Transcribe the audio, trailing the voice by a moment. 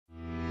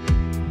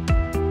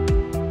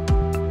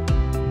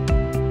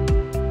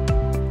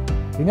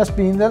Linea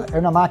Spindle è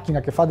una macchina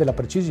che fa della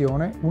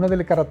precisione una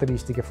delle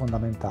caratteristiche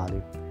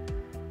fondamentali.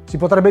 Si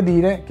potrebbe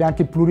dire che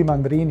anche i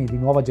plurimandrini di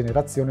nuova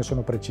generazione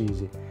sono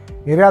precisi.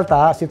 In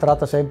realtà si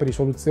tratta sempre di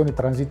soluzioni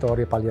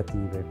transitorie e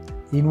palliative.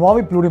 I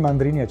nuovi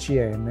plurimandrini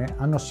ACN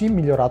hanno sì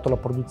migliorato la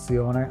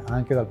produzione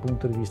anche dal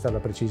punto di vista della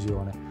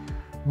precisione,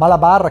 ma la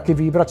barra che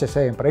vibra c'è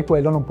sempre e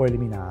quello non può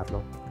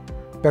eliminarlo.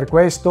 Per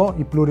questo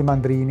i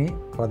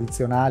plurimandrini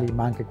tradizionali,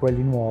 ma anche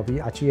quelli nuovi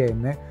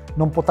ACN,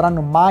 non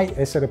potranno mai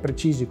essere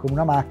precisi come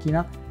una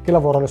macchina che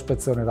lavora allo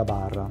spezzone da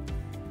barra.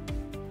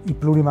 I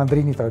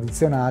plurimandrini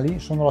tradizionali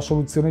sono la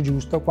soluzione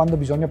giusta quando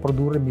bisogna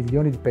produrre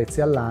milioni di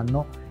pezzi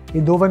all'anno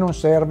e dove non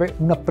serve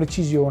una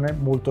precisione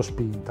molto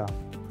spinta.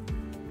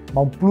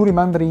 Ma un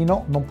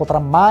plurimandrino non potrà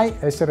mai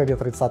essere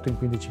riattrezzato in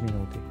 15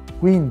 minuti.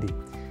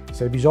 Quindi,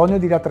 se hai bisogno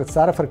di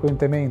riattrezzare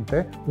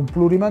frequentemente, un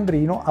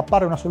plurimandrino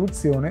appare una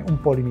soluzione un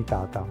po'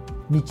 limitata.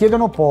 Mi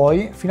chiedono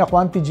poi fino a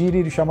quanti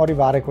giri riusciamo ad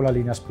arrivare con la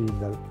linea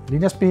Spindle.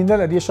 Linea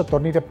Spindle riesce a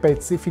tornire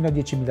pezzi fino a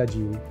 10.000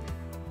 giri.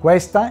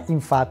 Questa,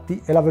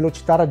 infatti, è la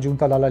velocità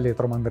raggiunta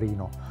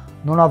dall'elettromandrino.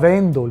 Non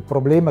avendo il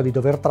problema di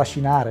dover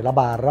trascinare la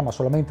barra, ma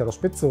solamente lo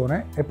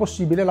spezzone, è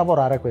possibile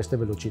lavorare a queste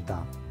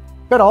velocità.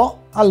 Però,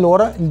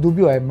 allora, il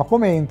dubbio è: ma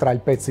come entra il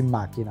pezzo in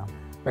macchina?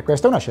 Beh,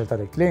 questa è una scelta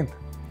del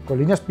cliente. Con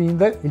linea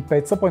Spindle il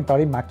pezzo può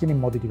entrare in macchina in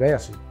modi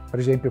diversi, per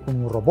esempio con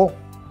un robot.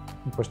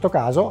 In questo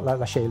caso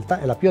la scelta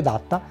è la più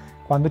adatta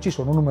quando ci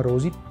sono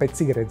numerosi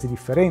pezzi grezzi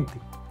differenti.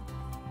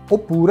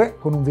 Oppure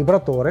con un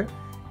vibratore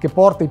che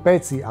porta i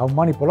pezzi a un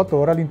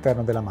manipolatore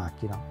all'interno della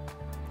macchina.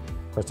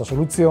 Questa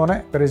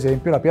soluzione, per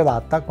esempio, è la più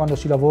adatta quando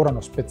si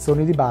lavorano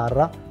spezzoni di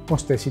barra con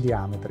stessi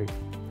diametri.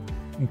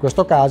 In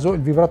questo caso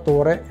il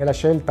vibratore è la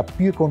scelta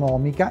più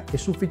economica e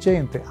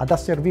sufficiente ad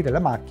asservire la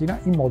macchina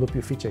in modo più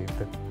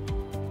efficiente.